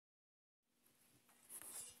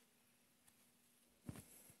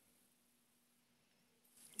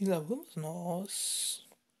E lá vamos nós.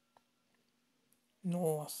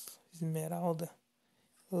 Nossa, esmeralda.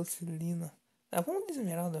 Lucilina. Ah, vamos de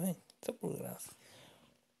esmeralda, vem. Só por graça.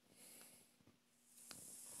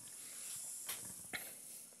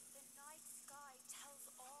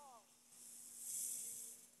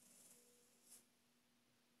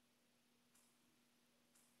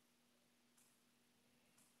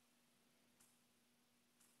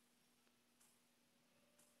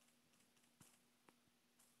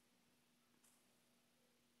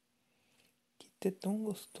 Que tão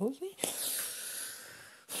gostoso, hein?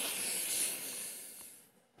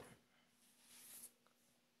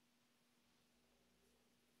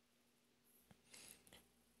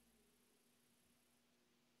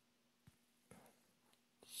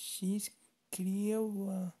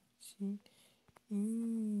 Inscreva. Se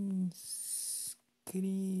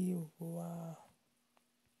inscreva.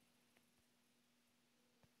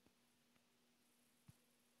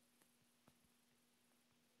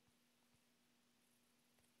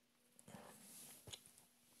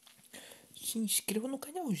 Se inscreva no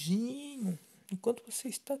canalzinho. Enquanto você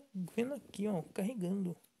está vendo aqui, ó,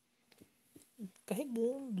 carregando.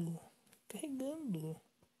 Carregando. Carregando.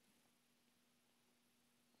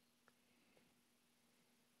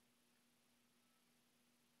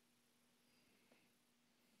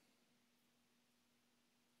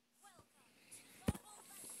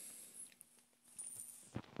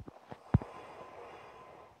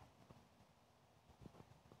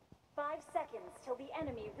 5 seconds till the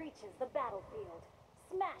enemy reaches the battlefield.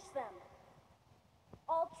 Smash them!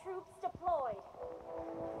 All troops deployed.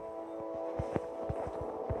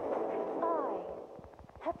 I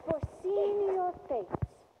have foreseen your fate.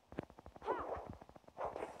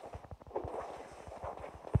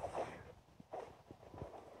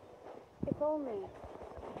 If only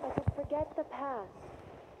I could forget the past.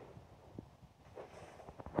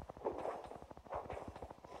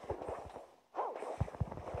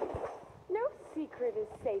 No secret is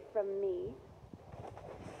safe from me.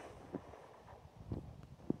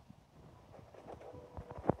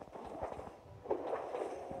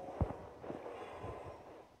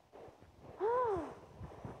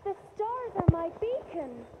 The stars are my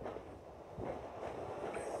beacon.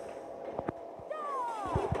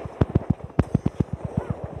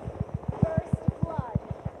 First blood.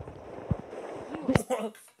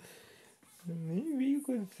 Nossa, eu nem vi o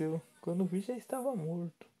que aconteceu. Quando vi já estava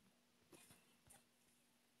morto.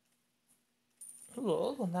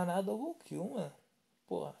 Logo, Naná double kill, mano.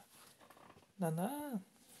 Porra. Naná.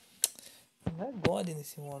 Naná é God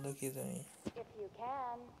nesse modo aqui também. If you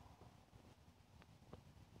can.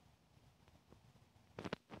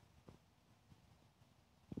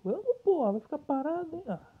 Vamos, porra, vai ficar parado, hein?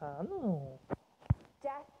 Ah, não.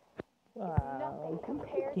 Death Ah, nothing o time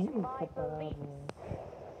compared pequeno to my ficar parado, beliefs. mano.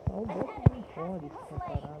 Só o An boss enemy não has pode been ficar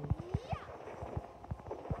slain. parado.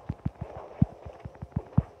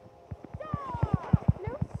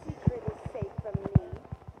 No secret is safe from me.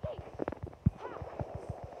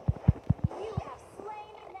 You have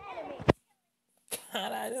slain an enemy.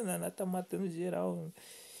 Caralho, a Naná tá matando geral, mano.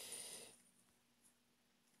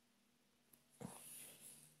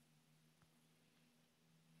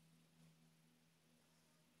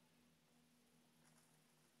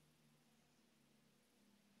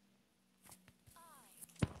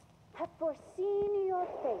 Have foreseen your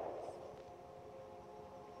fate.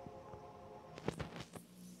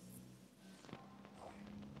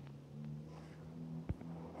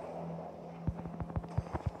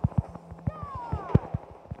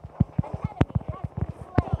 An enemy has been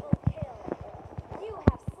slain. Double kill. You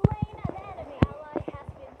have slain an enemy. Ally has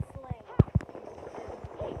been slain.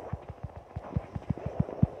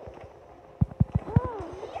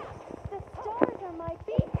 The stars are my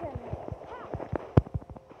beacon.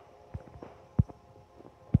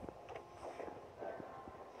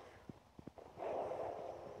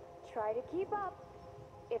 Try to keep up,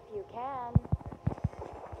 if you can.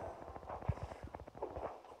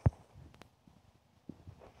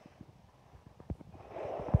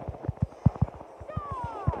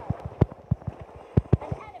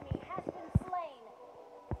 An enemy has been slain.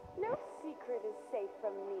 No secret is safe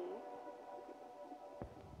from me.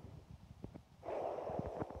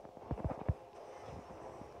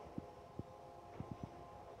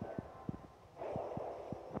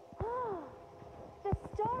 The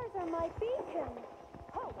stars are my beacon.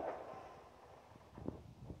 Hope.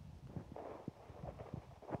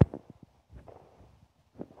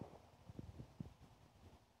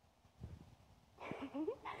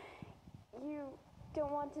 You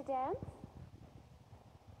don't want to dance?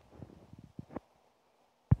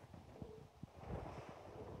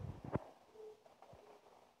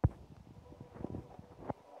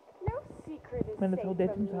 Mano, essa safe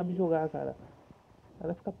Odete from não sabe me. jogar, cara.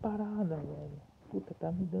 Ela fica parada, velho. Puta,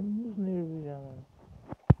 tá me dando nos nervos já, mano.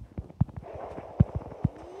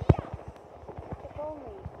 If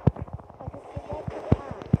only I could forget the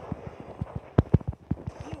past.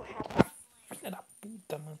 You have Filha da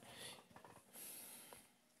puta, mano.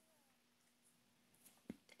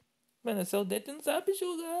 Mano, essa Odete não sabe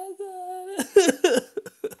jogar, cara.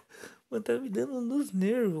 Mano, tá me dando nos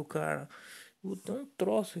nervos, cara. Vou ter um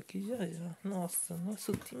troço aqui já já. Nossa,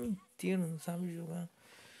 nosso time inteiro não sabe jogar.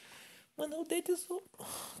 Mano, a Odete só... an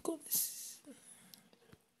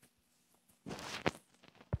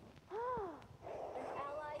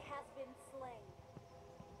ally has been slain.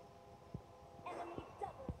 Enemy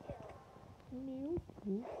double kill. Meu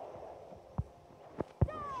Deus.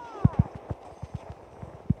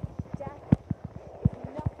 Death is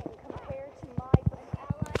nothing compared to my an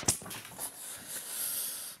ally.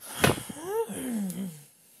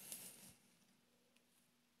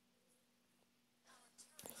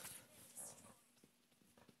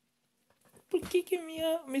 Por que que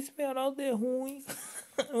minha esmeralda é ruim?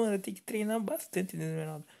 Mano, eu tenho que treinar bastante na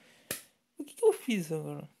esmeralda. O que que eu fiz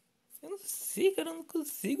agora? Eu não sei, cara. Eu não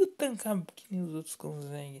consigo tancar que nem os outros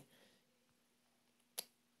conseguem.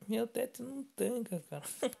 Meu teto não tanca, cara.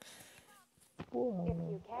 Porra, If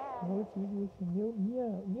mano. you can. Agora eu digo assim,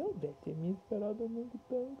 meu deck, minha esmeralda não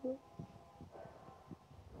tanca.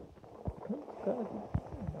 Quantos caras que mata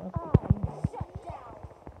aqui, mano? Shut down.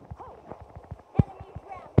 Enemy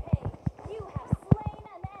rampage. You have slain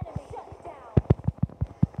an enemy. Shut down.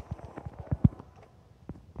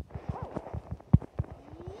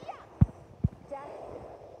 Yeah. Death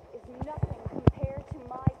is nothing compared to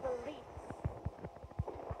my beliefs.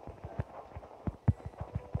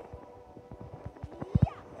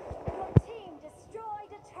 Yeah. Your team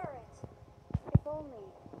destroyed a turret. If only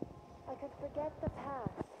I could forget the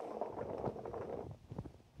past.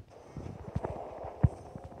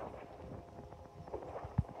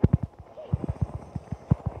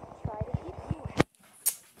 Try to keep you.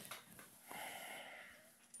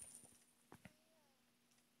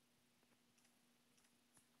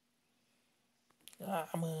 Ah,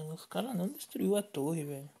 mano, os caras não destruiu a torre,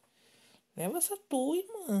 velho. Leva essa torre,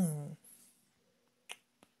 mano.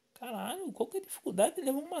 Caralho, qual que é a dificuldade de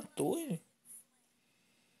levar uma torre?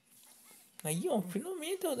 Aí, ó,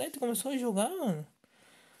 finalmente o Neto começou a jogar, mano.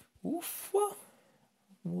 Ufa!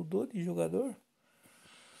 Mudou de jogador.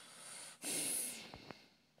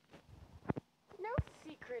 No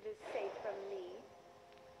secret is safe from me.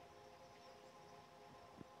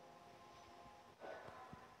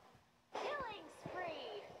 Killing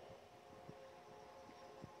spree.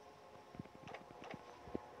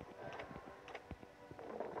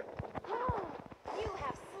 You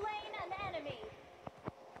have slain an enemy.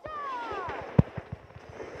 Ah!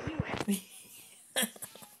 You have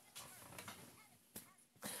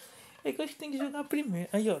É que eu acho que tem que jogar primeiro.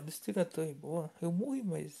 Aí, ó, destruiu a torre. Boa. Eu morri,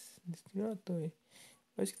 mas destruiu a torre.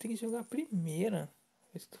 Eu acho que tem que jogar a primeira.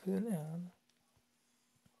 Acho que tô fazendo errado.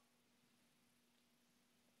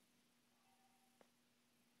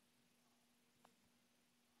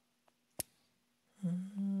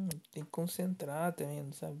 Tem que concentrar também, eu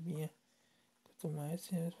não sabia. Quanto mais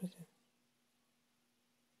você vai fazer.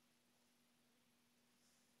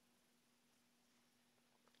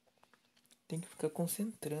 Tem que ficar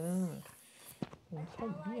concentrando. Eu não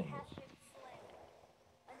sabia has disso. been slain.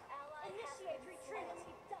 An ally initiate retreat.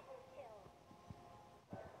 Enemy double kill.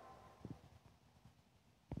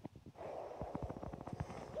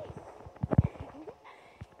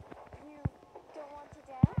 You don't want to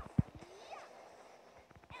dance? Yeah.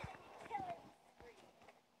 Enemy killing spree.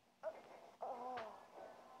 Oh.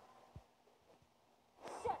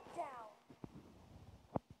 Shut down.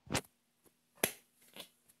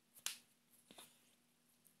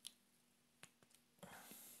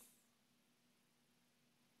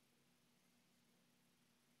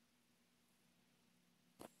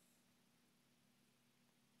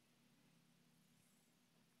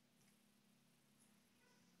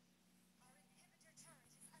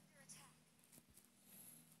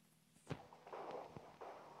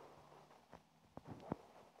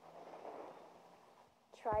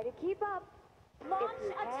 Try to keep up. Launch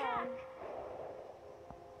attack.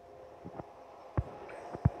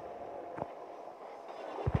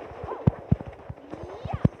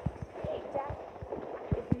 Death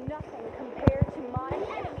is nothing compared to my. An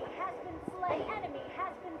enemy has been slain. An enemy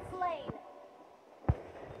has been slain.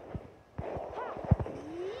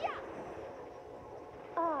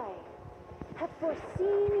 I have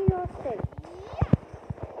foreseen your fate.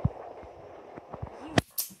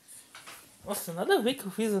 Nossa, nada a ver que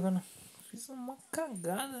eu fiz agora. Fiz uma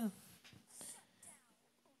cagada.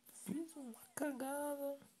 Uma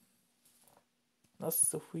cagada.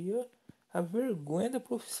 Nossa, eu fui a vergonha da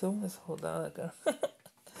profissão nessa rodada, cara.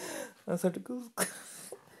 A sorte que os.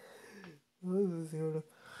 Nossa senhora.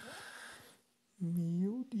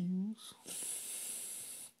 Meu Deus.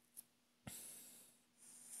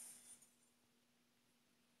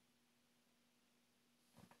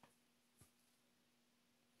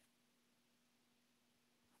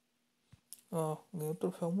 Ó, ganhei o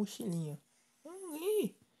troféu mochilinha.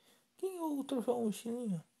 Ganhei. Quem ganhou o troféu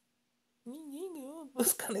mochilinha? Ninguém ganhou.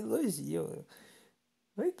 Os caras elogiam.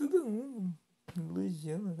 Vai todo mundo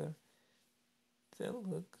elogiando, cara. Você é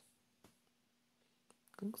louco.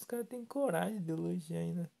 Como que os caras têm coragem de elogiar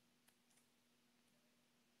ainda?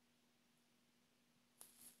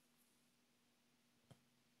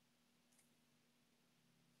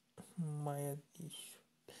 Maia, bicho.